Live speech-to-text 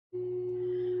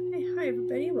Hi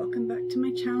everybody, welcome back to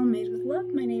my channel Made with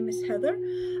Love. My name is Heather.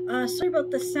 Sorry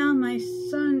about the sound. My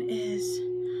son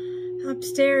is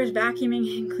upstairs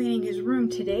vacuuming and cleaning his room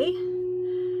today.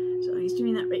 So he's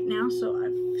doing that right now. So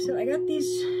I got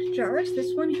these jars.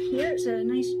 This one here is a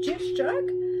nice juice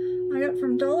jug. I got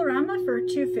from Dollarama for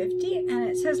 $2.50 and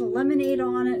it says lemonade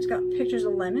on it. It's got pictures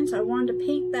of lemons. I wanted to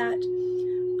paint that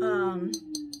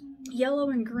yellow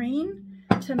and green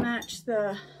to match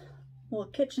the little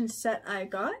kitchen set I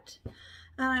got.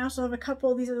 And I also have a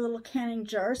couple of these little canning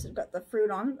jars that have got the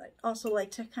fruit on them. I also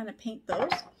like to kind of paint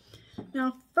those.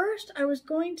 Now first I was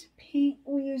going to paint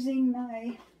using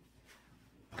my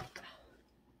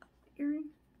earring.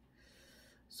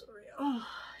 Sorry,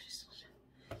 just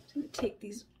gonna take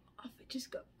these off. It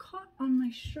just got caught on my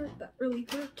shirt. That really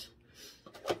hurt.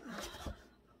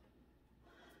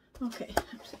 Okay,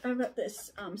 I've got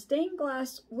this stained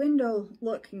glass window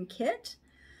looking kit.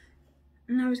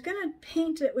 And I was going to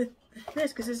paint it with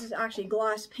this because this is actually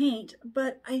gloss paint,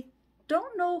 but I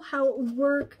don't know how it would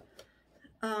work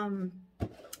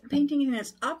painting it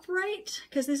as upright,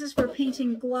 because this is for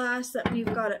painting glass that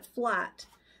we've got it flat.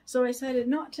 So I decided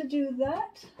not to do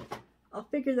that. I'll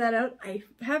figure that out. I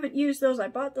haven't used those. I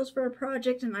bought those for a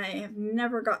project and I have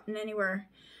never gotten anywhere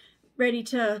ready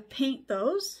to paint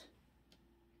those.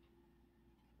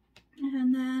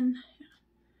 And then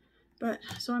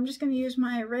so I'm just going to use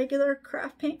my regular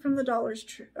craft paint from the Dollar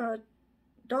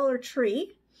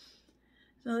Tree.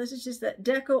 So this is just that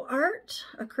Deco Art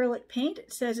acrylic paint.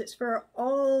 It says it's for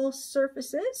all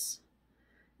surfaces.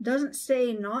 Doesn't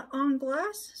say not on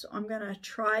glass, so I'm going to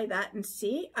try that and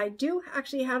see. I do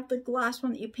actually have the glass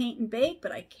one that you paint and bake,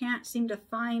 but I can't seem to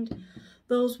find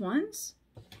those ones.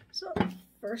 So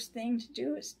first thing to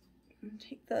do is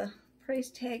take the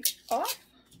price tag off.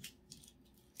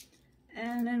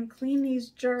 And then clean these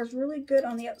jars really good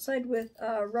on the outside with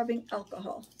rubbing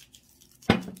alcohol.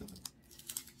 My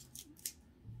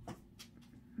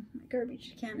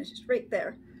garbage can is just right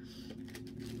there.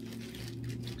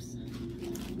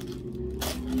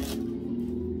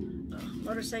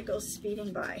 Motorcycles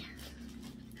speeding by.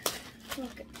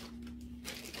 Okay.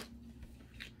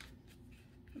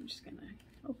 I'm just gonna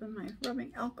open my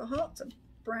rubbing alcohol. It's a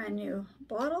brand new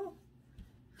bottle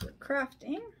for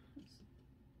crafting.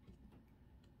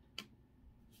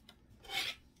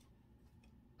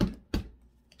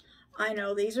 I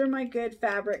know these are my good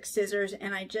fabric scissors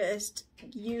and I just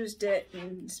used it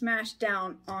and smashed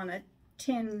down on a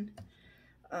tin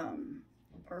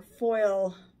or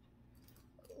foil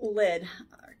lid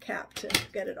or cap to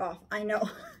get it off. I know.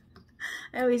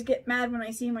 I always get mad when I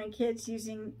see my kids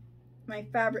using my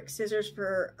fabric scissors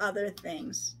for other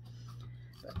things.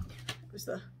 But it was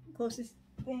the closest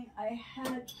thing I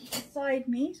had beside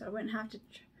me, so I wouldn't have to,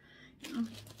 you know,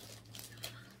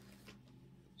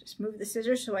 move the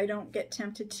scissors so I don't get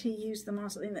tempted to use them on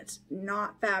something that's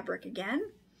not fabric again.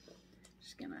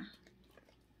 Just gonna,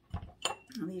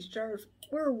 these jars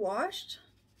were washed,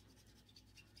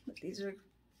 but these are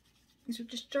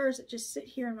just jars that just sit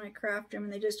here in my craft room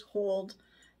and they just hold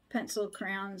pencil,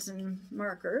 crayons, and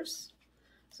markers.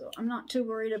 So I'm not too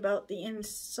worried about the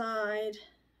inside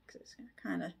because it's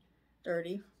kind of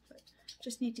dirty, but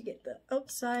just need to get the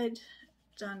outside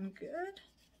done good.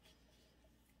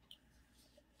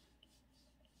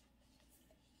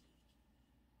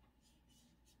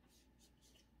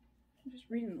 I'm just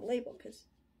reading the label because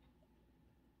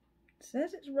it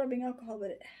says it's rubbing alcohol, but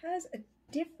it has a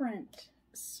different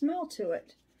smell to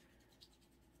it.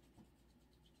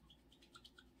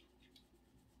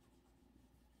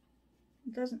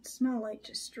 It doesn't smell like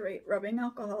just straight rubbing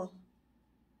alcohol.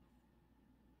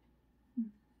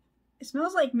 It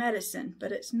smells like medicine,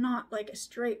 but it's not like a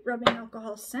straight rubbing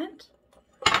alcohol scent.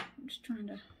 I'm just trying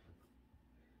to...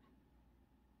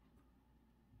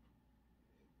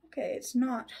 Okay, it's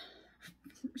not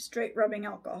straight rubbing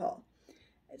alcohol.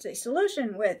 It's a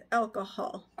solution with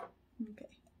alcohol. Okay.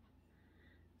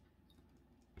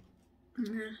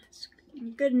 It's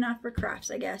good enough for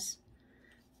crafts, I guess.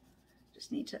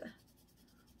 Just need to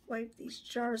wipe these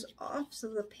jars off so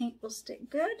the paint will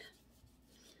stick good.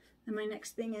 And my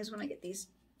next thing is when I get these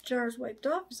jars wiped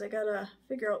off is I gotta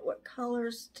figure out what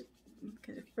colors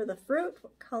for the fruit,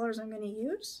 what colors I'm going to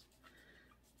use.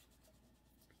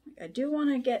 I do want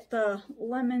to get the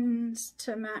lemons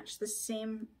to match the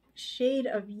same shade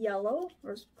of yellow,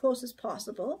 or as close as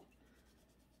possible.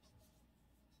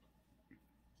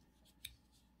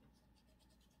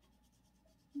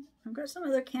 I've got some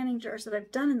other canning jars that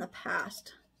I've done in the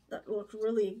past that look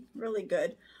really, really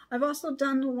good. I've also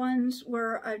done the ones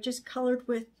where I've just colored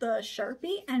with the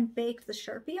Sharpie and baked the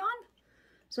Sharpie on.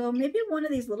 So maybe one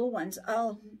of these little ones,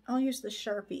 I'll use the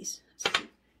Sharpies.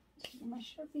 my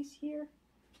Sharpies here.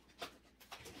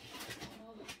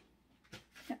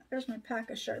 Yeah, there's my pack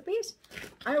of Sharpies.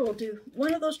 I will do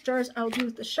one of those jars. I'll do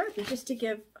with the Sharpie just to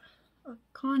give a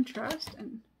contrast.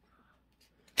 And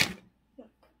yeah.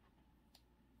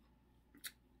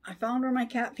 I found where my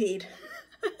cat peed.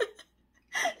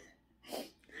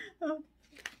 Oh, I'm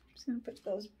just gonna put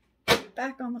those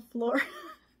back on the floor.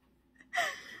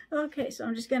 Okay, so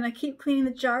I'm just gonna keep cleaning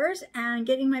the jars and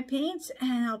getting my paints,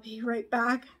 and I'll be right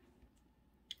back.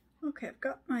 Okay, I've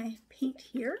got my paint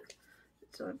here.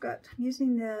 So I'm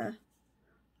using the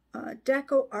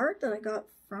Deco Art that I got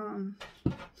from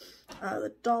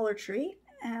the Dollar Tree,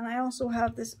 and I also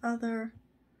have this other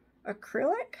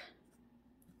acrylic,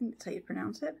 I think that's how you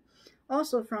pronounce it,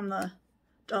 also from the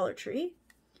Dollar Tree.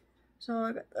 So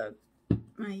I got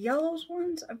my yellows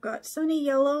ones. I've got Sunny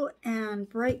Yellow and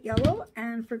Bright Yellow,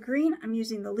 and for green I'm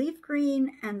using the Leaf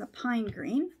Green and the Pine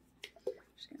Green. I'm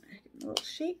just gonna give it a little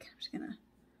shake. I'm just gonna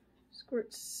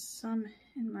squirt some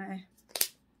in my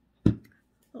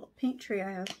little paint tray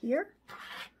I have here.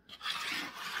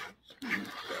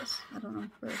 This. I don't know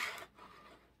where.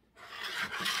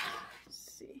 Let's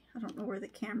see. I don't know where the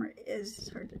camera is. It's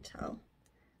hard to tell.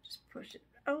 Just push it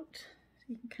out so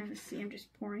you can kind of see. I'm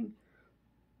just pouring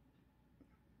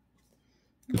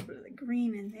a little bit of the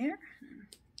green in there.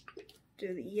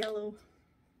 Do the yellow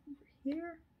over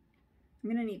here. I'm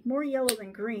gonna need more yellow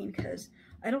than green because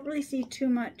I don't really see too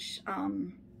much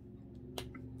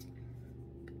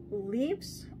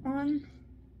leaves on.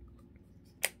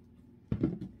 I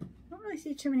don't really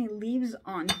see too many leaves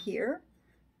on here.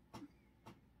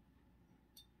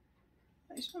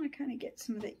 I just want to kind of get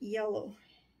some of the yellow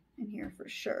in here for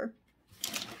sure.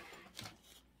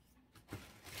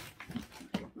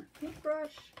 Get my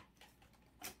paintbrush.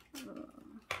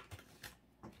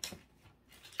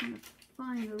 Trying to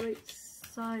find the right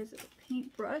size of a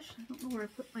paintbrush. I don't know where I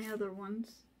put my other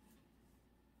ones.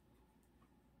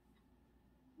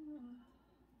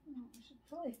 I should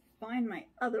probably find my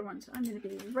other ones. I'm going to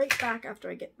be right back after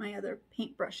I get my other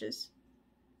paintbrushes.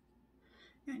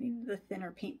 I need the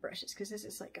thinner paintbrushes because this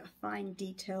is like a fine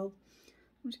detail.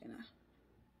 I'm just gonna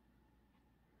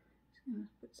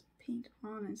put some paint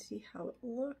on and see how it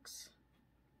looks.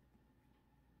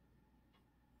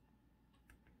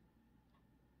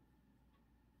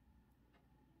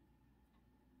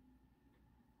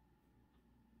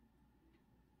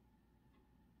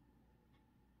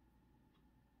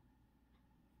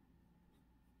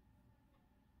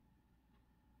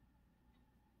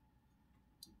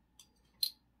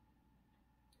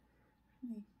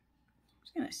 I'm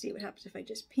just gonna see what happens if I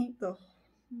just paint the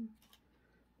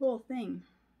whole thing.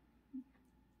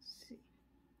 Let's see.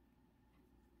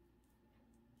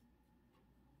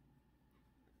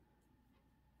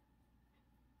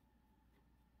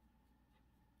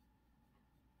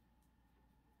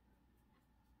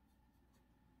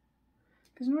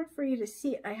 Because in order for you to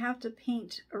see it, I have to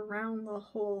paint around the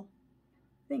whole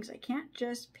thing. So I can't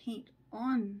just paint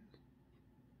on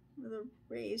the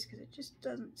rays because it just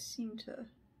doesn't seem to,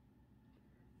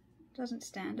 doesn't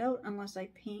stand out unless I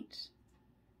paint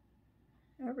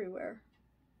everywhere.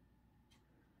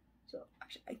 So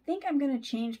actually, I think I'm going to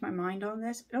change my mind on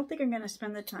this. I don't think I'm going to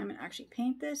spend the time and actually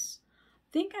paint this.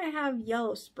 I think I have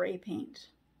yellow spray paint.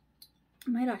 I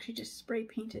might actually just spray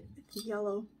paint it with the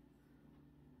yellow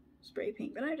spray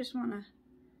paint, but I just want to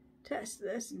test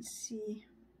this and see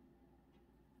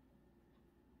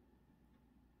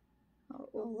how it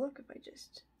will look if I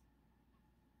just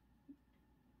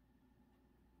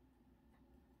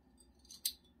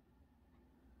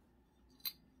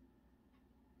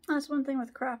that's one thing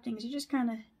with crafting is you just kind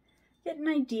of get an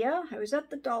idea. I was at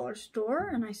the dollar store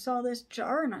and I saw this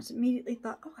jar and I immediately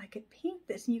thought, oh, I could paint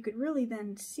this, and you could really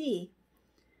then see.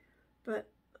 But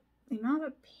the amount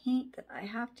of paint that I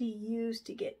have to use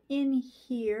to get in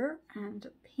here and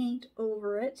to paint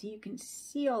over it so you can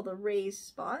see all the raised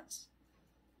spots.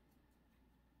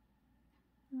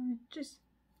 I'm just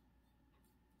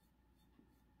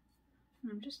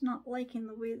not liking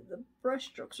the way that the brush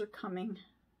strokes are coming.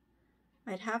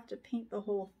 I'd have to paint the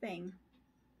whole thing.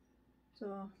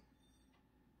 So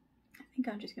I think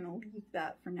I'm just going to leave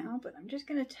that for now, but I'm just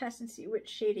going to test and see which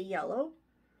shade of yellow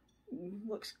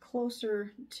looks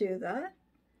closer to that.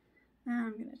 And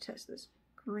I'm going to test this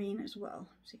green as well.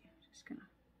 See, I'm just going to,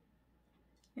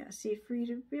 yeah, see, for you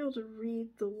to be able to read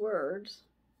the words,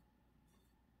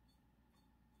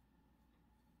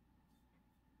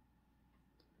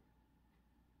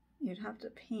 you'd have to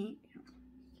paint, you know,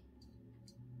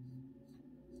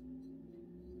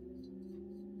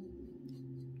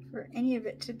 for any of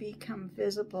it to become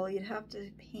visible, you'd have to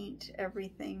paint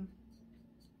everything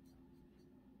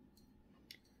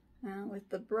with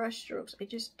the brush strokes. I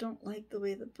just don't like the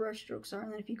way the brush strokes are.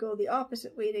 And then if you go the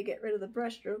opposite way to get rid of the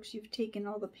brush strokes, you've taken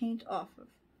all the paint off of.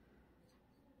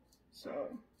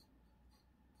 So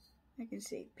I can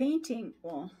say painting,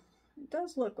 well, it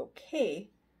does look okay,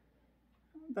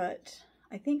 but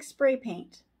I think spray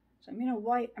paint. So I'm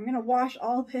gonna wash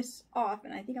all this off,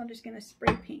 and I think I'm just gonna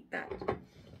spray paint that.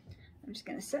 I'm just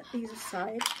gonna set these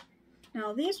aside.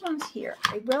 Now these ones here,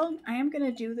 I am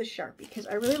gonna do the Sharpie because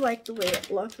I really like the way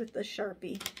it looked with the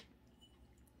Sharpie.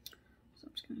 So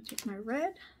I'm just gonna take my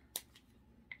red,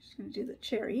 just gonna do the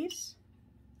cherries.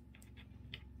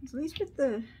 So at least with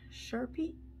the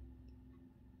Sharpie,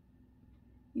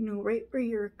 you know, right where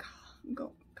you're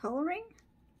coloring.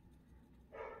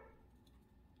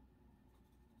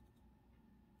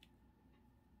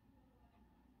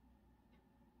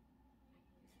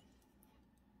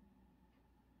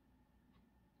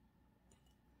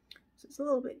 So it's a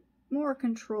little bit more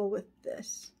control with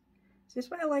this. So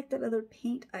that's why I like that other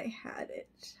paint I had.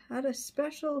 It had a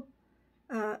special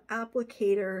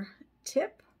applicator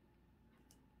tip.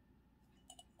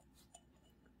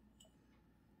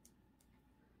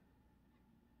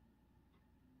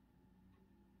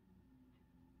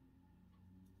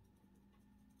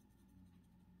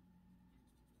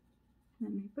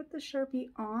 Then you put the Sharpie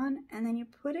on, and then you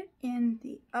put it in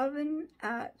the oven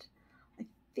at, I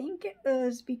think it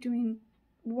was between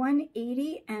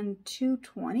 180 and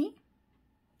 220.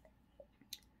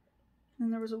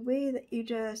 And there was a way that you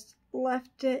just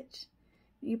left it.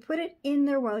 You put it in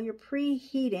there while you're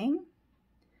preheating.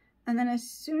 And then as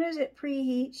soon as it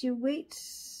preheats, you wait,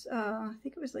 I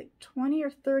think it was like 20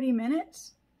 or 30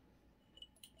 minutes.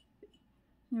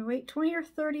 You wait 20 or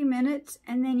 30 minutes,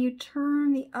 and then you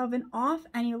turn the oven off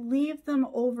and you leave them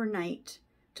overnight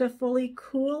to fully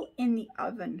cool in the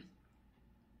oven.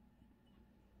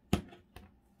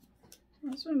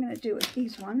 That's what I'm going to do with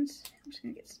these ones. I'm just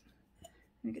going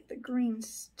to get the green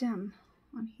stem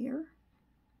on here.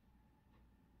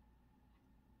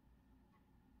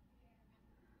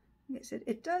 Like I said,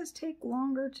 it does take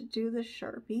longer to do the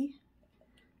Sharpie,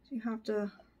 so you have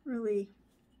to really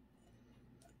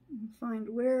find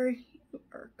where you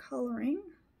are coloring.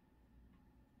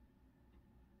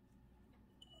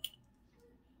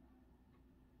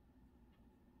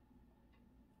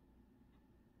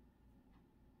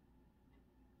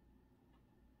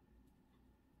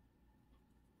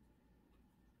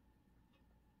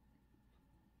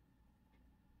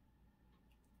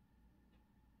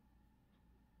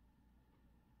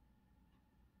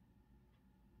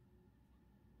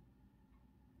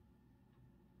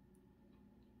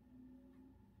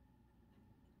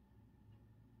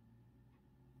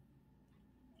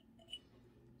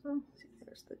 So see,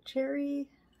 there's the cherry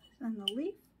and the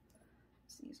leaf.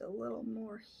 This needs a little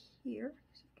more here,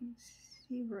 so you can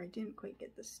see where I didn't quite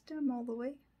get the stem all the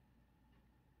way.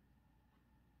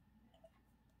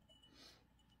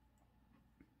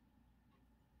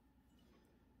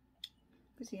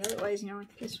 Because see, otherwise, you know,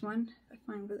 like this one, if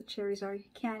I find where the cherries are, you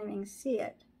can't even see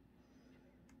it.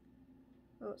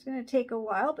 So it's going to take a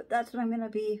while, but that's what I'm going to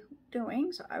be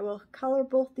doing. So I will color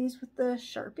both these with the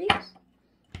Sharpies.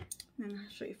 And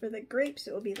I'll show you for the grapes,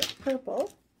 it will be the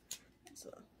purple. So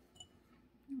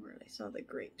where I saw the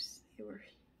grapes, they were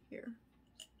here.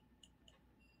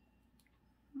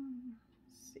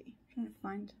 Let's see, I'm trying to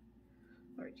find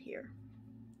right here.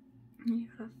 And you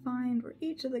gotta find where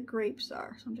each of the grapes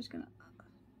are. So I'm just gonna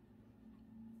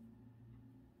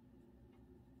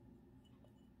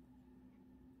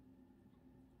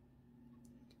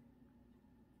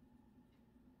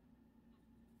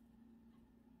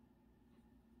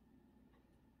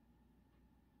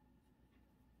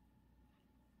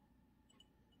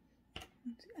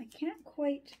I can't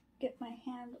quite get my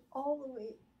hand all the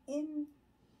way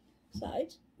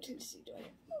inside to see.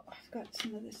 Oh, I've got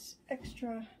some of this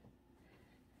extra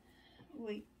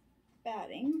white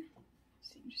batting.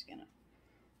 So I'm just gonna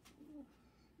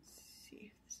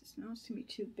see if this is not to be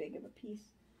too big of a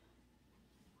piece.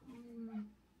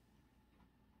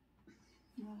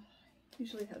 I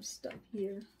usually have stuff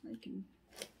here. I can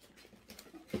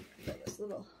like this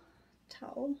little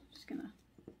towel. Just gonna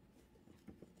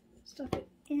stuff it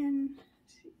in.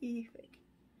 See if I can,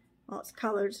 well, it's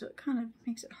colored, so it kind of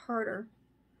makes it harder.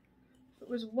 If it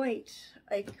was white,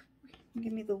 I could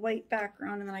give me the white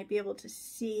background, and then I'd be able to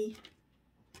see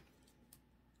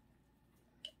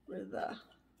where the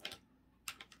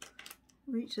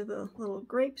each of the little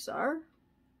grapes are.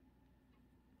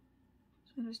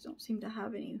 So I just don't seem to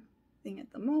have anything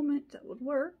at the moment that would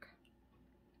work.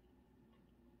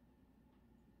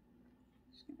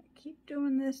 Just gonna keep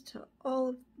doing this to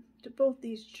both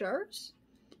these jars,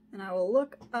 and I will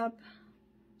look up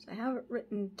So I have it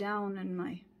written down in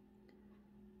my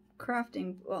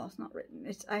crafting, well, it's not written,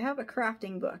 I have a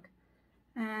crafting book,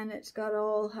 and it's got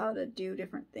all how to do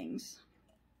different things.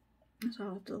 So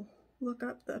I'll have to look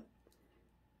up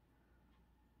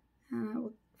and I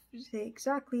will say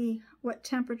exactly what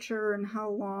temperature and how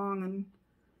long, and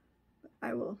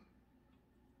I will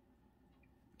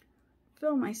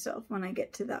film myself when I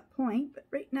get to that point. But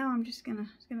right now it's gonna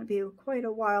be quite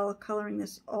a while coloring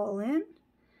this all in.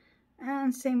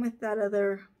 And same with that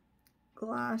other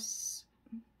glass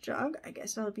jug. I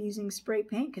guess I'll be using spray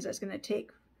paint because that's going to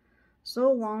take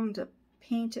so long to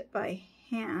paint it by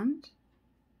hand.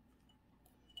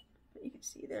 But you can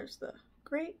see there's the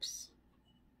grapes.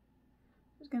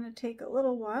 It's going to take a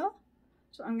little while.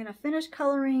 So I'm going to finish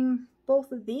coloring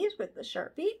both of these with the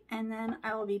Sharpie, and then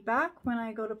I will be back when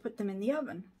I go to put them in the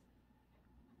oven.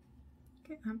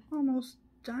 Okay, I'm almost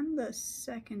done the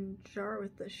second jar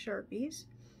with the Sharpies.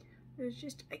 There's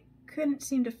just, I couldn't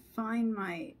seem to find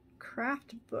my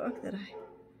craft book that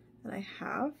I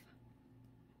have.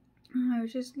 I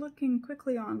was just looking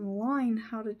quickly online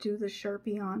how to do the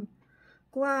Sharpie on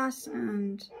glass,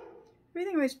 and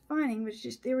everything I was finding was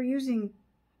just they were using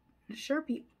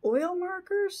Sharpie oil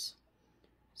markers,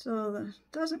 so that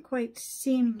doesn't quite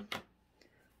seem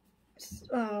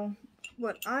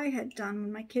what I had done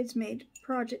when my kids made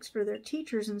projects for their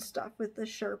teachers and stuff with the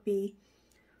Sharpie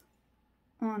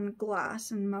on glass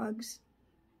and mugs.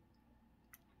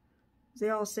 They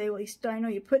all say, well, I know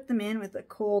you put them in with a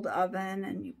cold oven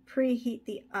and you preheat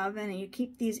the oven and you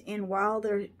keep these in while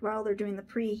they're doing the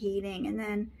preheating, and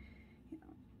then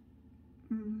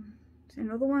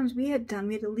so, the ones we had done,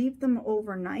 we had to leave them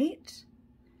overnight.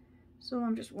 So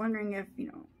I'm just wondering if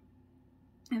if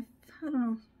I don't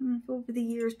know, if over the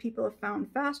years people have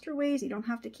found faster ways you don't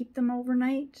have to keep them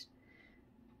overnight.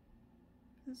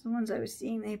 The ones I was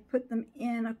seeing, they put them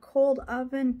in a cold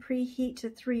oven, preheat to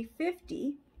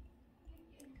 350,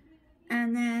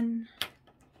 and then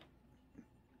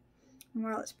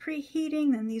while it's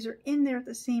preheating, then these are in there at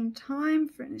the same time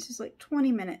for, this is like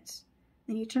 20 minutes.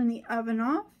 Then you turn the oven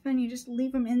off and you just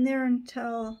leave them in there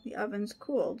until the oven's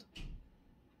cooled.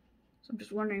 So I'm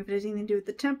just wondering if it has anything to do with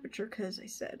the temperature, because I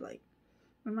said, like,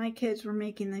 when my kids were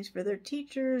making these for their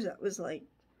teachers, that was like,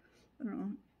 I don't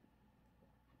know,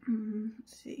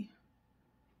 let's see,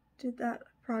 did that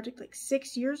project like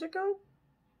 6 years ago?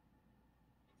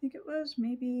 I think it was,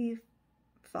 maybe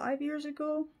 5 years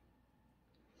ago.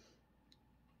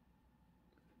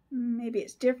 Maybe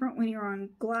it's different when you're on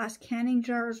glass canning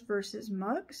jars versus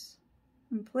mugs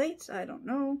and plates, I don't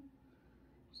know.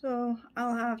 So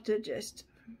I'll have to just,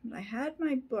 I had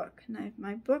my book, and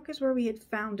my book is where we had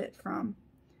found it from.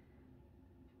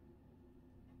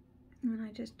 And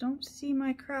I just don't see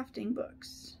my crafting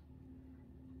books.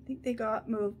 I think they got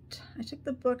moved. I took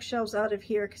the bookshelves out of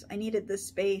here because I needed the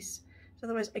space. So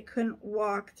otherwise I couldn't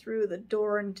walk through the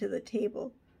door into the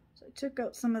table. So I took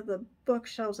out some of the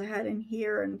bookshelves I had in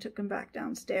here and took them back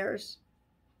downstairs.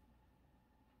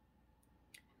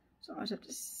 So I just have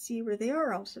to see where they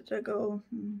are. I'll just have to go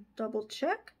double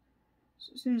check.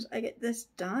 So as soon as I get this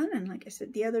done, and like I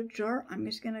said, the other jar, I'm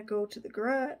just gonna go to the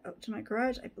garage, out to my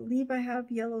garage. I believe I have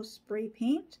yellow spray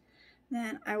paint.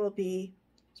 Then I will be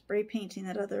spray painting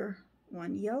that other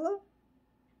one yellow,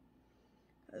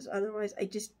 because otherwise I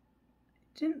just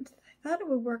didn't. I thought it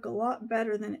would work a lot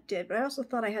better than it did, but I also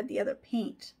thought I had the other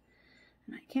paint,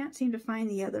 and I can't seem to find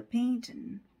the other paint.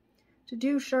 And to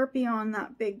do Sharpie on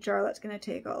that big jar, that's going to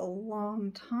take a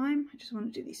long time. I just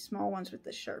want to do these small ones with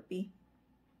the Sharpie.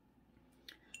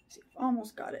 See,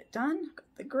 almost got it done.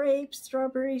 Got the grapes,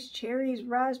 strawberries, cherries,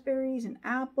 raspberries, and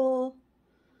apple.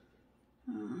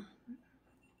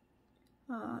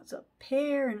 It's a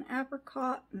pear and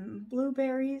apricot and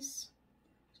blueberries.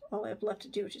 So all I have left to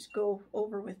do is just go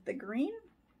over with the green.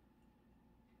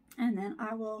 And then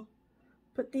I will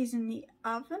put these in the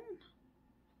oven.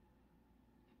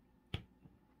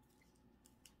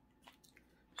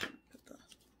 Put the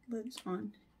lids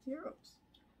on here. Oops.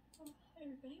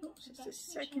 Oops, just a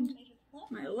second.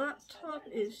 My laptop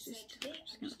is just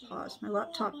going to pause. My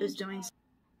laptop is doing.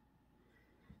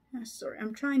 Sorry,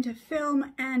 I'm trying to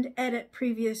film and edit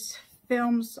previous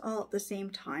films all at the same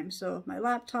time. So my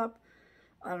laptop,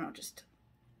 I don't know, just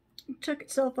took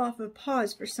itself off of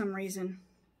pause for some reason.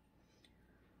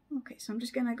 Okay, so I'm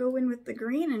just going to go in with the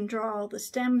green and draw all the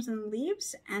stems and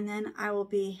leaves, and then I will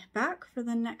be back for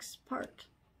the next part.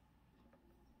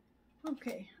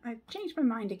 Okay, I've changed my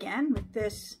mind again with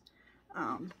this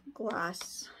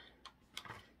glass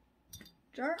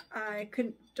jar. I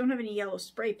don't have any yellow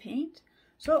spray paint,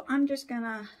 so I'm just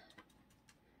gonna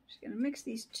mix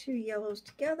these two yellows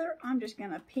together. I'm just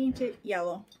gonna paint it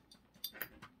yellow.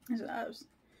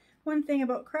 One thing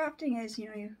about crafting is, you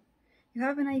know, you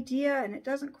have an idea and it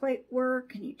doesn't quite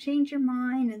work and you change your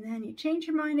mind and then you change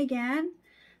your mind again.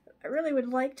 I really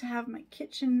would like to have my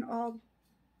kitchen all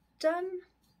done.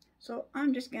 So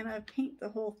I'm just going to paint the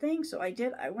whole thing. So I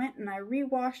did. I went and I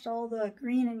re-washed all the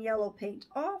green and yellow paint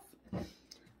off.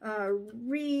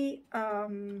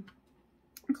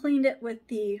 Cleaned it with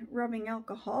the rubbing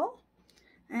alcohol.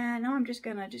 And now I'm just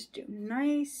going to do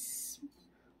nice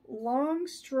long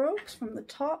strokes from the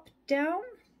top down.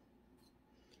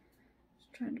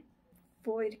 Just trying to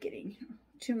avoid getting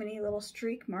too many little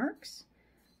streak marks.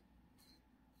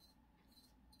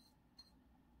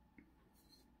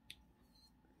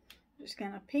 Just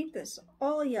gonna paint this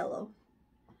all yellow,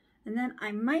 and then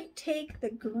I might take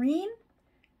the green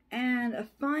and a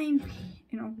fine,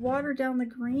 you know, water down the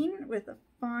green with a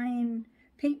fine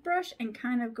paintbrush and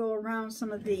kind of go around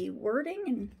some of the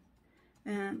wording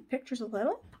and pictures a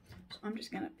little. So I'm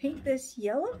just gonna paint this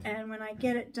yellow, and when I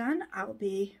get it done, I'll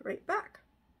be right back.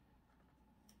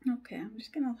 Okay, I'm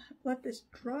just gonna let this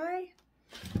dry.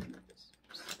 Move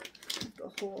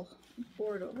the whole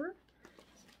board over.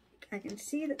 I can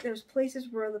see that there's places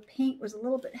where the paint was a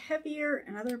little bit heavier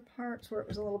and other parts where it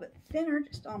was a little bit thinner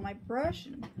just on my brush,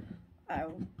 and I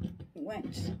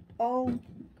went all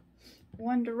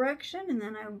one direction and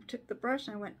then I took the brush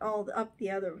and I went all up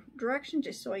the other direction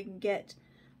just so I can get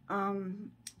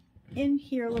in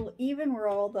here a little even where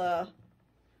all the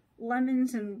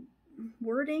lemons and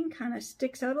wording kind of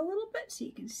sticks out a little bit so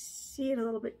you can see it a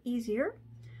little bit easier.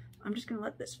 I'm just going to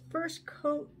let this first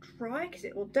coat dry because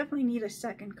it will definitely need a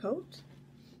second coat.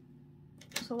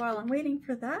 So while I'm waiting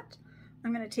for that,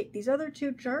 I'm going to take these other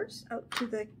two jars out to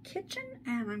the kitchen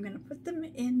and I'm going to put them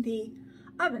in the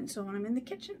oven. So when I'm in the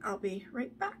kitchen, I'll be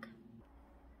right back.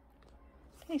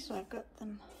 Okay, so I've got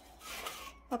them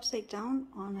upside down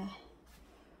on a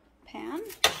pan.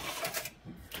 I'm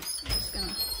just going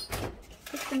to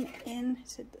put them in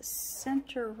to the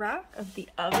center rack of the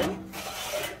oven.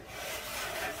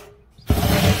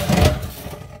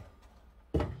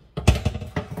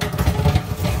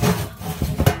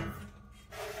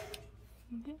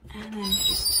 And then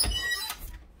just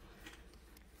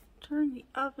turn the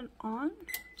oven on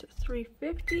to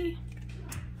 350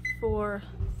 for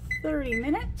 30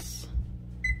 minutes.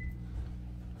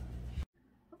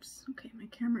 Oops, okay, my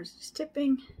camera's just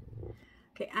tipping.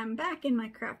 Okay, I'm back in my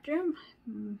craft room.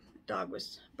 The dog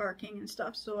was barking and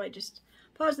stuff, so I just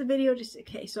paused the video just,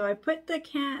 okay, so I put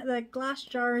the glass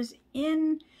jars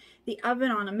in the oven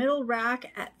on a middle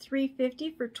rack at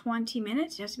 350 for 20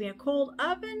 minutes. It has to be in a cold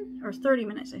oven, or 30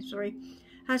 minutes, I'm sorry.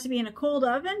 It has to be in a cold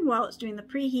oven while it's doing the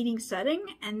preheating setting,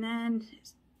 and then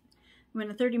when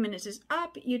the 30 minutes is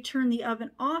up, you turn the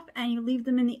oven off and you leave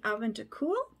them in the oven to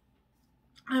cool.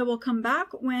 I will come back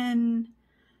when,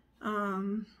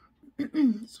 sorry,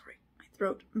 my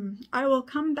throat. I will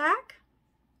come back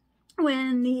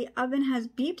when the oven has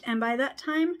beeped, and by that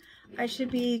time, I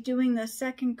should be doing the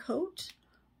second coat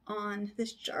on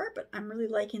this jar, but I'm really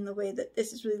liking the way that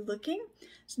this is really looking.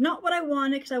 It's not what I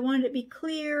wanted because I wanted it to be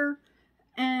clear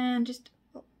and just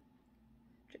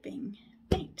dripping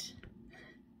paint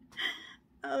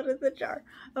out of the jar.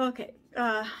 Okay,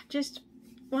 just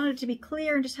wanted it to be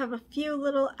clear and just have a few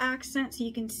little accents so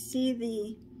you can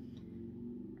see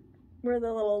where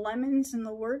the little lemons and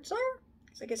the words are.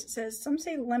 So I guess it says, some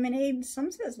say lemonade,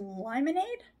 some says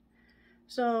limonade.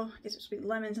 So I guess it should be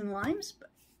lemons and limes, but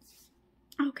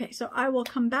okay, so I will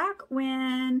come back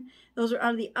when those are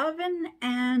out of the oven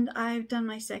and I've done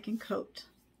my second coat.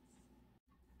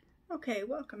 Okay,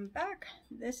 welcome back.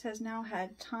 This has now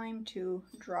had time to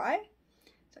dry.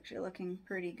 It's actually looking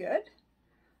pretty good.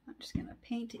 I'm just going to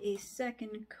paint a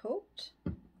second coat.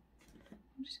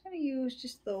 I'm just going to use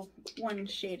just the one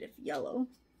shade of yellow.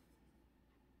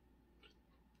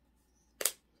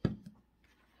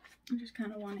 I just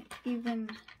kind of want to even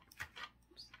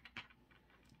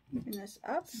this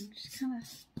up and just kind of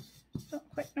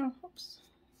don't quite know. Oops,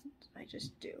 I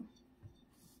just do.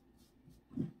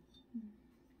 Just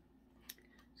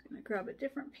gonna grab a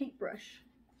different paintbrush.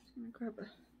 Just gonna grab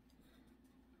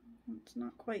it's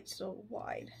not quite so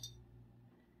wide,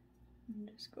 and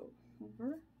just go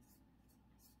over.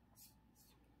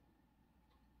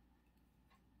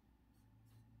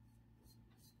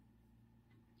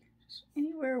 Just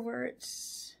anywhere where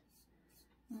it's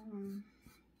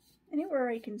anywhere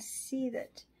I can see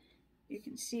that you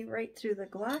can see right through the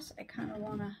glass, I kind of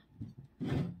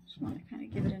just want to kind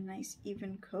of give it a nice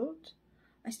even coat.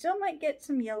 I still might get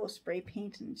some yellow spray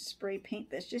paint and spray paint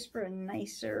this just for a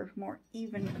nicer, more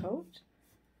even coat.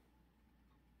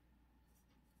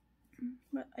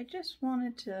 But I just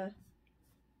wanted to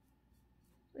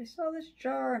I saw this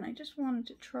jar and I just wanted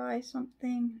to try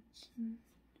something. It's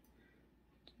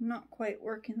not quite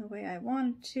working the way I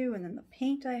wanted to, and then the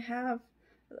paint I have,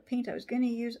 the paint I was going to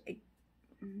use, it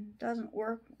doesn't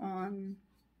work on,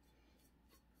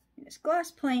 it's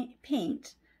glass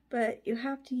paint, but you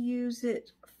have to use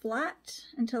it flat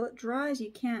until it dries.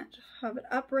 You can't have it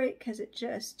upright because it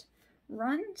just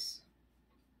runs.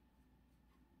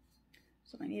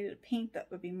 So I needed a paint that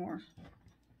would be more,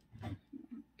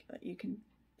 that you can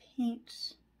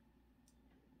paint.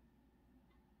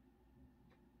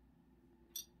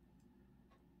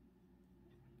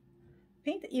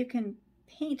 Paint that you can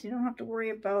paint, you don't have to worry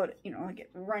about, you know, like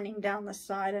it running down the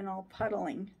side and all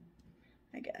puddling,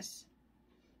 I guess.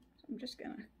 So I'm just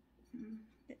gonna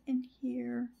get in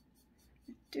here.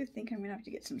 I do think I'm gonna have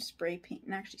to get some spray paint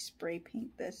and actually spray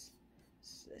paint this.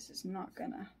 This is not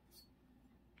gonna,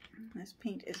 this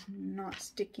paint is not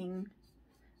sticking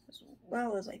as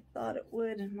well as I thought it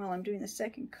would. And while I'm doing the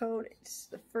second coat,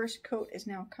 the first coat is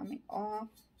now coming off.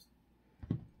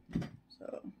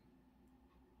 So I'm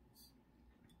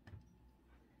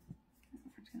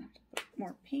gonna have to put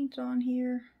more paint on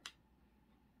here.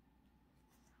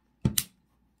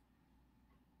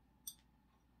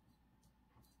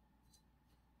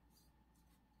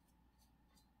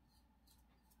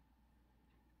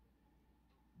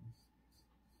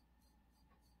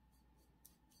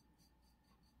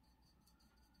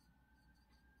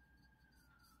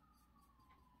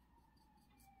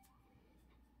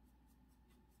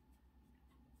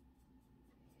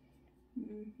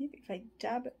 Maybe if I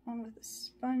dab it on with a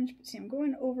sponge, but see, I'm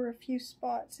going over a few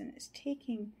spots and it's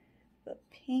taking the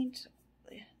paint,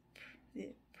 the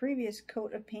previous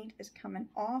coat of paint is coming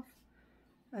off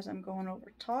as I'm going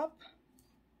over top.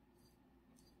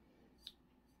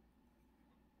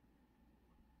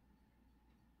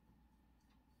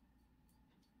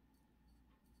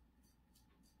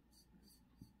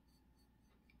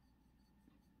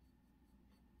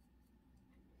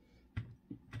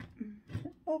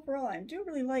 Overall, I do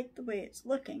really like the way it's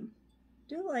looking. I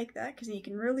do like that because you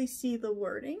can really see the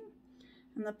wording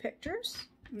and the pictures.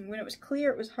 And when it was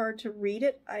clear, it was hard to read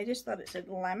it. I just thought it said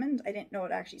lemons. I didn't know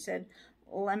it actually said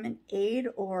lemonade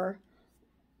or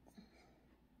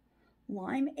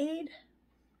limeade.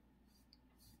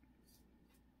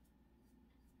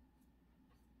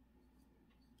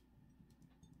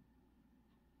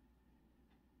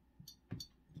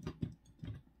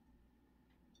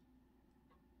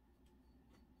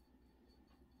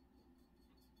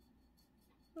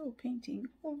 Oh, painting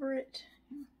over it.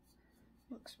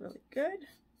 Looks really good.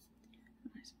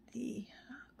 The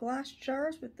glass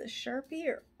jars with the Sharpie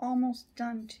are almost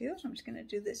done too, so I'm just going to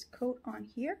do this coat on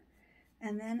here,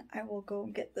 and then I will go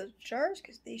get those jars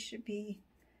because they should be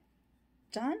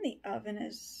done. The oven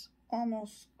is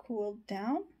almost cooled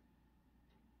down.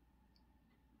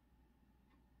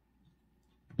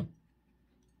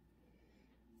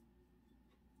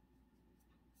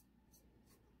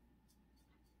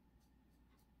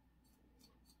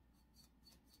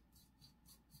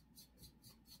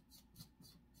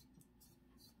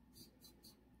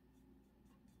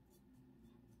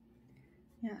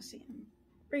 Yeah, see,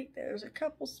 right there's a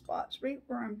couple spots right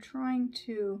where I'm trying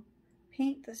to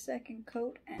paint the second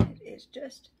coat, and it is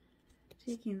just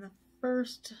taking the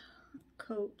first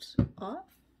coat off.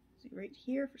 See, right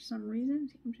here for some reason,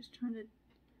 I'm just trying to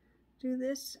do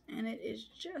this, and it is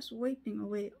just wiping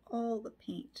away all the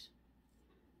paint.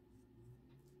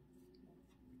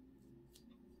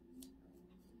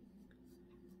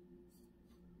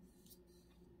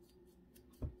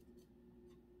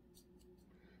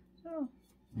 So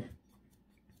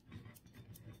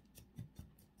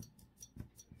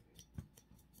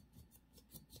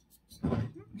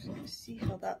I'm just going to see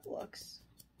how that looks.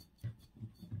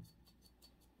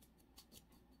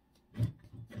 I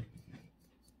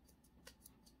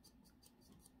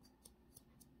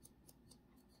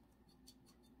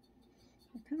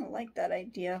kind of like that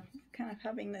idea of kind of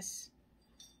having this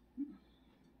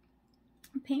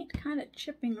paint kind of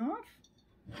chipping off.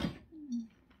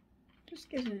 Just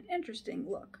gives it an interesting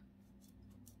look.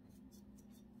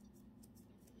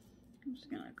 I'm just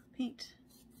going to paint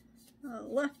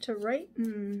left to right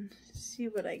and see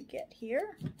what I get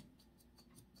here.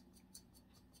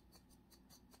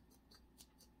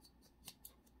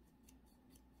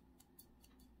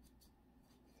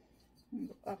 And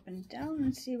go up and down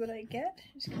and see what I get.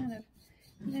 It's kind of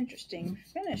an interesting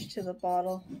finish to the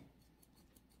bottle. I'm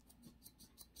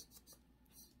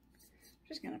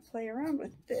just going to play around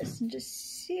with this and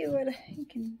just see what I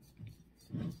can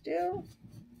do.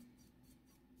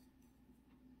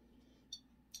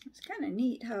 It's kind of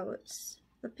neat how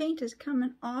the paint is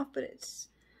coming off, but it's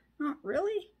not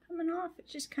really coming off,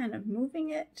 it's just kind of moving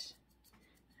it,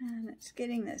 and it's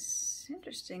getting this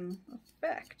interesting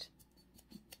effect.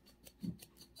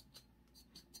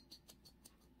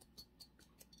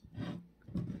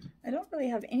 I don't really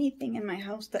have anything in my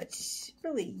house that's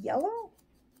really yellow.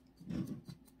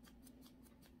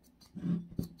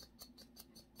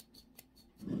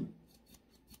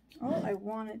 All I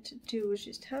wanted to do was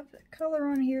just have the color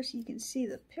on here so you can see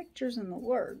the pictures and the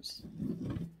words.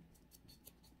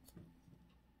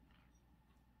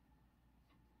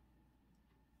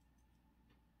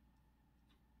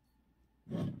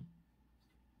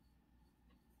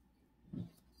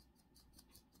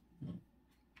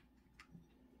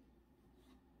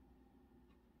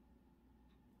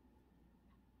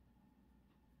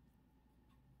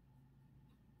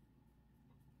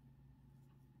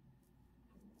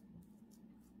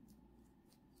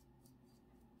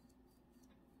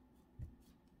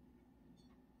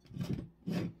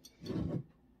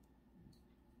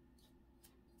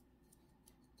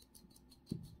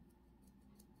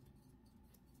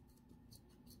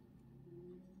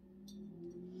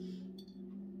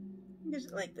 Gives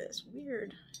it like this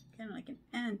weird, kind of like an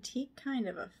antique kind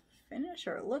of a finish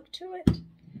or look to it.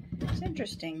 It's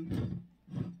interesting.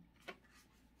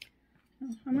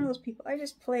 I'm one of those people, I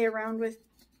just play around with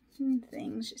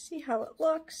things, just see how it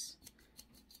looks.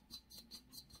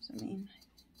 So, I mean,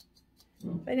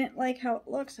 if I didn't like how it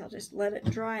looks, I'll just let it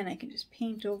dry and I can just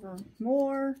paint over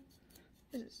more.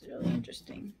 This is really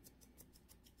interesting.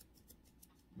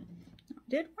 I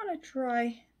did want to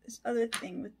try this other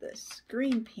thing with this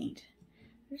green paint.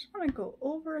 I just want to go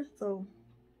over the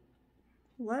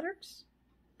letters.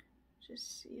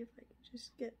 Just see if I can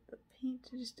just get the paint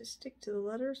to stick to the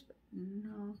letters, but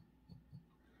no.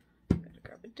 I've got to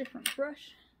grab a different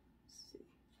brush. Let's see.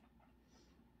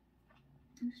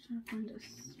 I'm just trying to find a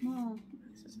small,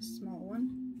 this is a small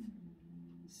one.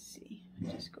 Let's see,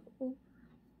 I just go over.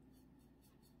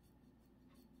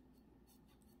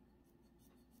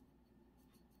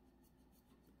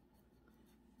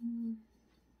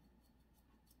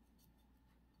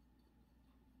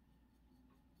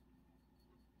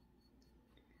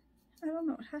 I don't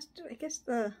know, it has to, I guess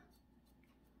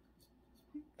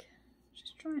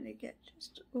just trying to get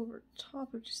just over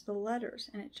top of just the letters,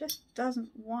 and it just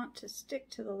doesn't want to stick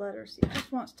to the letters. It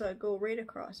just wants to go right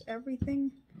across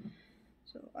everything.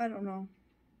 So I don't know.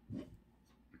 I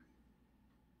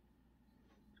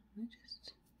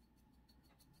just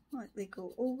lightly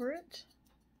go over it.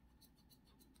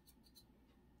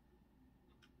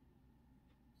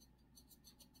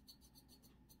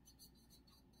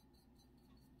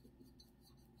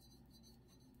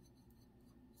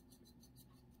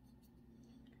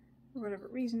 For whatever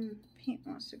reason, paint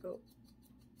wants to go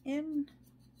in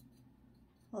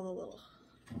all the little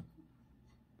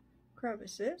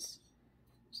crevices.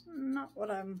 It's not what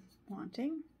I'm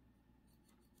wanting.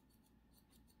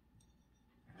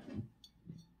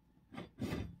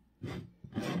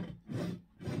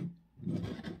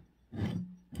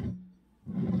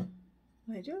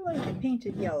 I do like the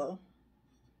painted yellow.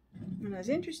 And as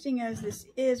interesting as this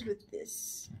is with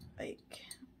this, like,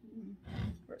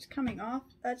 where it's coming off,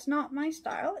 that's not my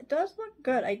style. It does look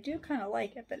good. I do kind of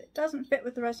like it, but it doesn't fit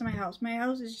with the rest of my house. My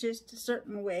house is just a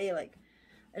certain way. Like,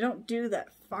 I don't do that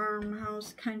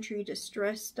farmhouse, country,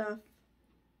 distress stuff.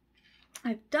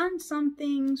 I've done some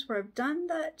things where I've done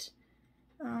that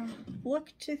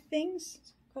look to things.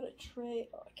 I've got a tray.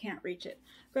 Oh, I can't reach it.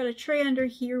 I've got a tray under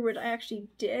here where I actually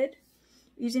did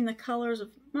using the colors of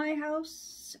my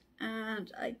house,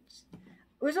 and it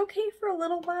was okay for a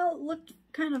little while. It looked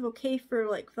kind of okay for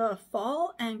like the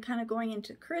fall and kind of going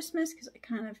into Christmas, because I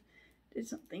kind of did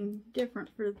something different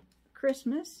for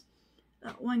Christmas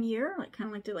that one year. I kind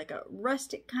of like did like a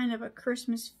rustic kind of a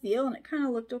Christmas feel, and it kind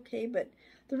of looked okay, but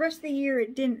the rest of the year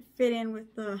it didn't fit in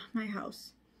with my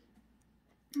house.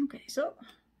 Okay, so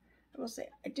I will say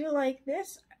I do like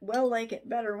this. I will like it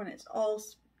better when it's all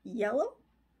yellow.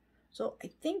 So I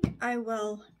think I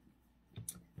will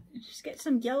just get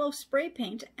some yellow spray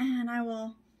paint, and I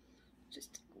will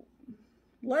just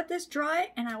let this dry,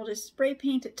 and I will just spray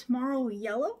paint it tomorrow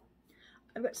yellow.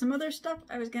 I've got some other stuff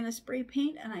I was going to spray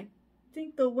paint, and I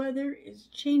think the weather is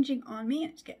changing on me.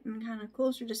 It's getting kind of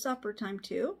closer to supper time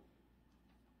too.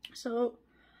 So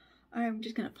I'm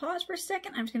just going to pause for a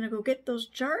second. I'm just going to go get those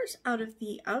jars out of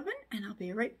the oven, and I'll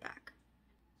be right back.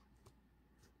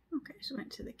 Okay, so I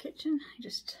went to the kitchen. I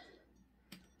just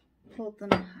pulled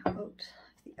them out of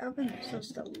the oven. They're still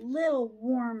just a little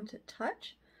warm to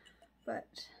touch, but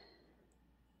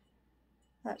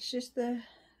that's just the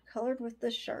colored with the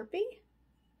Sharpie.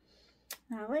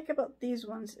 What I like about these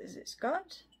ones is it's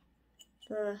got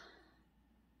the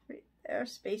right there,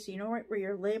 space, so you know right where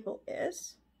your label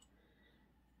is.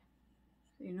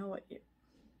 So you know what your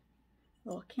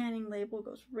little canning label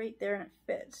goes right there and it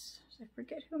fits. So I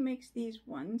forget who makes these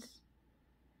ones.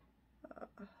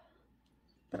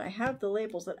 But I have the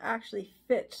labels that actually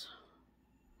fit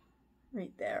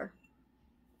right there.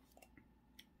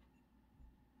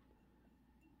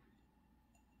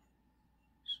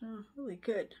 So really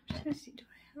good. I'm just gonna see, do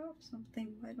I have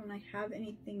something? Why don't I have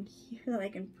anything here that I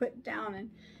can put down and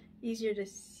easier to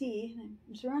see?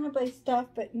 I'm surrounded by stuff,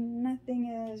 but nothing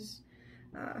is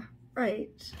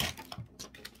right.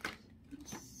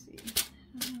 Let's see.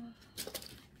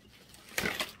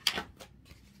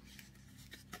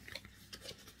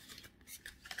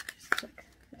 Just check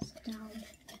this down.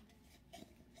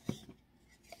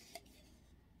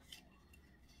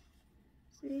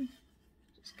 See?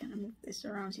 Just kind of move this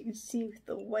around so you can see with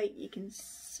the white, you can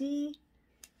see.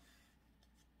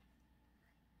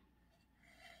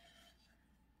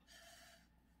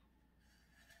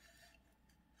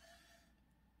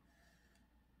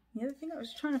 The other thing I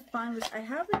was trying to find was I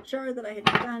have a jar that I had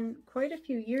done quite a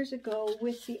few years ago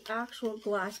with the actual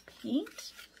glass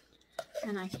paint,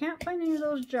 and I can't find any of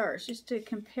those jars just to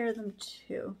compare them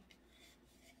to.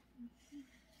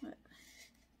 But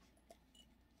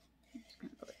I'm just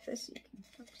going to go like this so you can,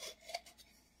 oops.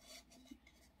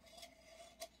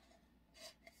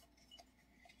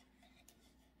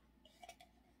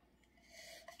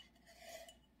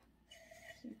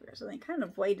 There's something kind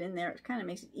of white in there. It kind of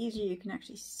makes it easier. You can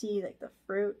actually see like the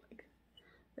fruit. Like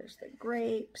there's the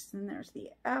grapes, and there's the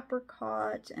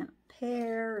apricot and a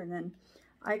pear, and then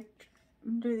I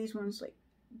do these ones like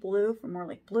blue for more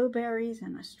like blueberries,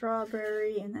 and a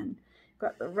strawberry, and then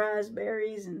got the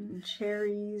raspberries and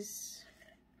cherries.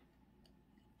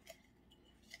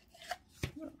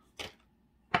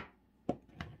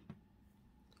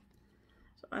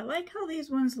 So I like how these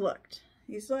ones looked.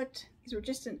 These were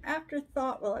just an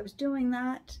afterthought while I was doing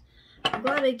that. I'm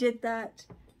glad I did that.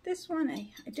 This one, I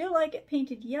do like it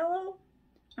painted yellow.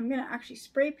 I'm going to actually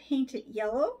spray paint it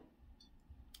yellow.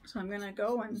 So I'm going to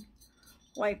go and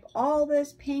wipe all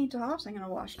this paint off. So I'm going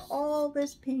to wash all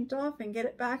this paint off and get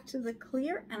it back to the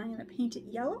clear, and I'm going to paint it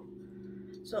yellow.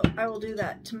 So I will do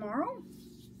that tomorrow.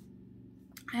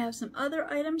 I have some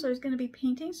other items I was going to be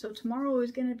painting. So tomorrow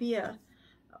is going to be a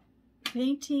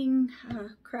painting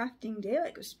crafting day,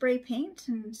 like with spray paint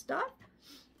and stuff.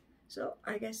 So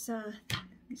I guess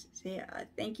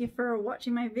thank you for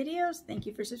watching my videos, thank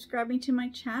you for subscribing to my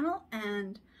channel,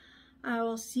 and I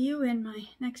will see you in my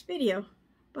next video.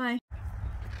 Bye.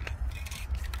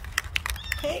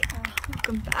 Okay,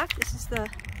 welcome back. This is the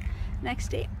next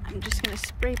day. I'm just going to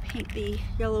spray paint the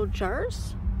yellow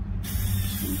jars.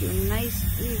 Just going to do a nice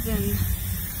even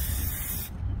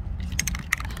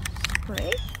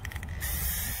spray.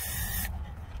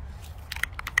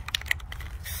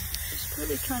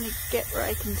 Really trying to get where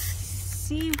I can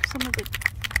see some of the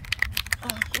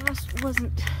glass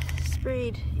wasn't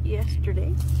sprayed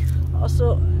yesterday.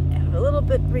 Also, I have a little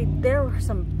bit right there where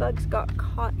some bugs got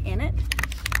caught in it.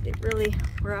 They really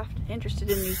were interested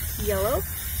in the yellow.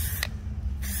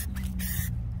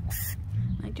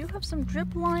 I do have some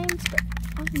drip lines, but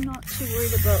I'm not too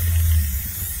worried about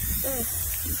the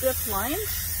drip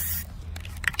lines.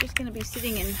 I'm just going to be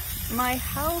sitting in my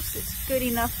house. It's good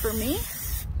enough for me.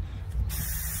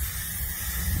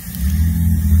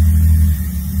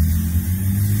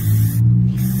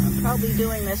 Probably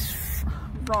doing this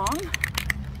wrong.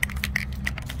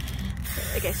 But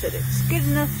like I said, it's good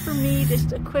enough for me.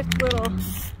 Just a quick little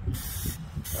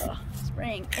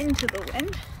spraying into the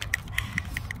wind.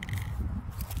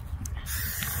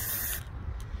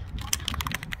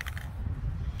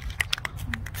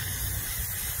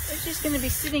 It's just going to be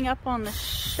sitting up on the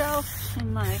shelf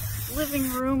in my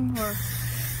living room or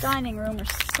dining room or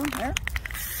somewhere,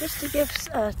 just to give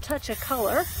a touch of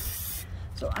color.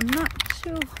 So I'm not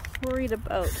too worried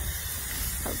about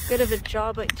how good of a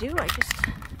job I do. I just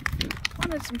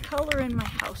wanted some color in my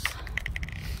house.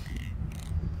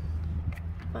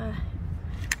 But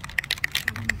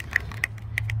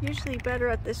usually better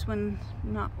at this one,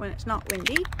 not when it's not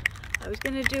windy. I was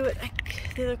going to do it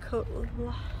the other coat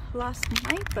last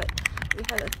night, but we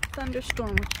had a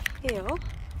thunderstorm with hail.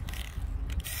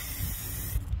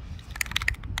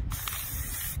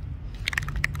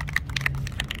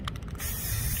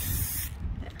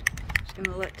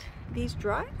 Gonna let these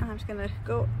dry, and I'm just gonna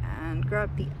go and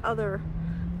grab the other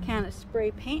can of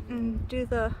spray paint and do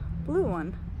the blue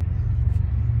one.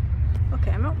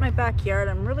 Okay, I'm out in my backyard.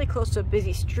 I'm really close to a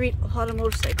busy street. A lot of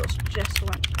motorcycles just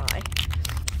went by.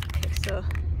 Okay, so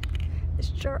this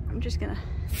jar, I'm just gonna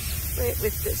spray it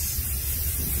with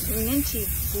this minty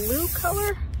blue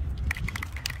color.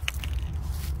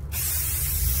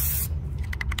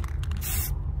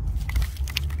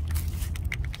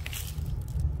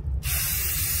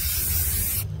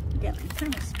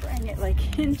 kind of spraying it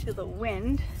like into the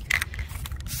wind.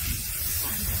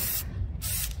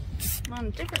 I'm on a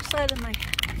different side of my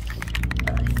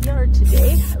yard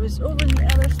today. I was over in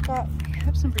the other spot. I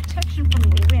have some protection from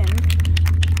the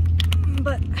wind,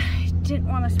 but I didn't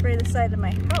want to spray the side of my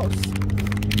house.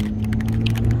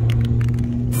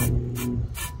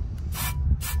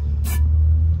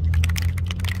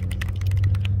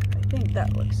 I think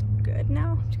that looks good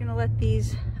now. I'm just going to let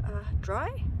these dry,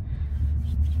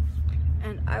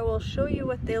 and I will show you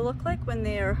what they look like when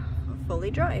they are fully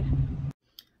dried.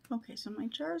 Okay, so my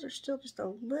jars are still just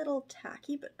a little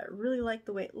tacky, but I really like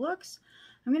the way it looks.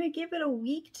 I'm going to give it a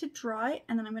week to dry,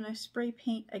 and then I'm going to spray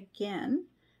paint again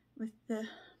with the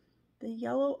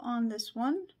yellow on this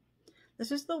one.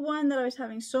 This is the one that I was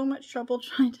having so much trouble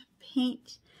trying to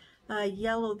paint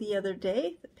yellow the other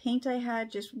day. The paint I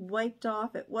had just wiped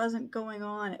off. It wasn't going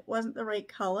on. It wasn't the right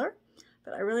color,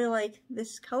 but I really like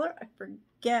this color. I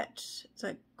forget. It's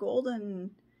a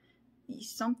golden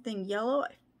something yellow.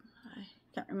 I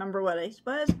can't remember what it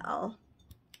was.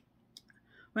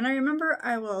 When I remember,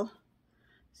 I will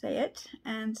say it.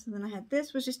 And so then I had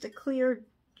this was just a clear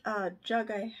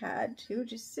jug I had too.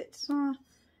 Just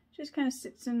kind of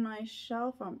sits in my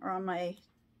shelf or on my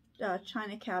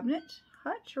china cabinet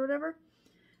hutch or whatever,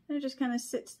 and it just kind of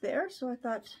sits there. So I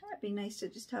thought that'd be nice to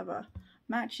just have a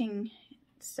matching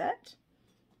set.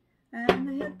 And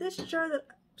I had this jar that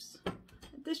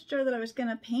I was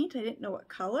gonna paint. I didn't know what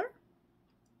color.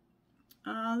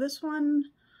 This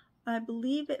one, I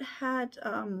believe it had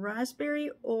raspberry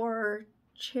or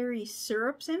cherry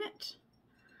syrups in it.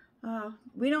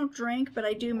 We don't drink, but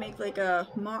I do make like a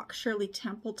mock Shirley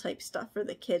Temple type stuff for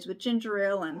the kids with ginger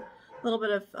ale and a little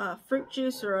bit of fruit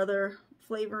juice or other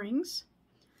flavorings.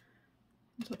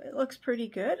 So it looks pretty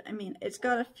good. I mean, it's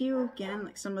got a few, again,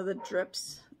 like some of the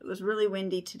drips. It was really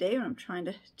windy today when I'm trying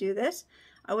to do this.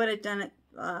 I would have done it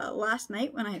last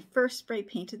night when I had first spray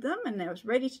painted them, and I was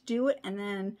ready to do it, and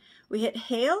then we hit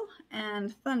hail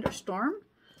and thunderstorm,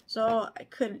 so I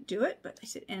couldn't do it. But I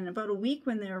said in about a week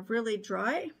when they're really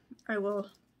dry, I will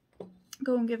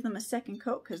go and give them a second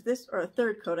coat, or a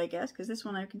third coat I guess, because this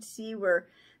one I can see where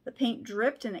the paint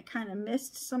dripped and it kind of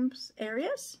missed some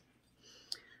areas.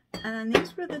 And then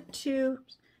these were the two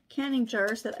canning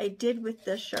jars that I did with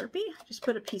the Sharpie. Just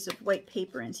put a piece of white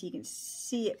paper in so you can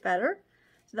see it better.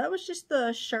 So that was just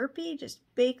the Sharpie just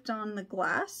baked on the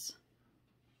glass.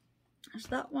 There's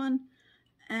that one,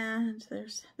 and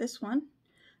there's this one.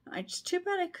 It's too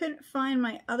bad I couldn't find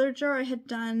my other jar I had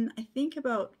done, I think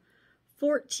about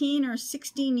 14 or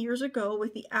 16 years ago,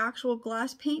 with the actual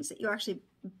glass paints that you actually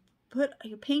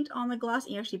you paint on the glass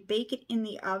and you actually bake it in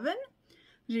the oven,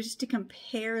 just to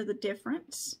compare the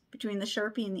difference between the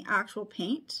Sharpie and the actual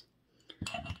paint.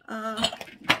 So I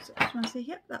just want to say,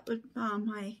 yep, that was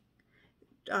my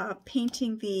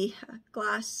painting the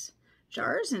glass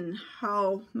jars and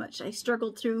how much I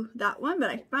struggled through that one, but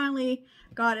I finally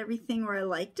got everything where I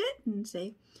liked it. And just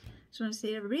want to say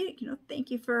to everybody, thank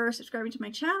you for subscribing to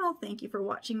my channel, thank you for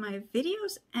watching my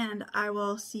videos, and I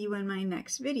will see you in my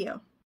next video.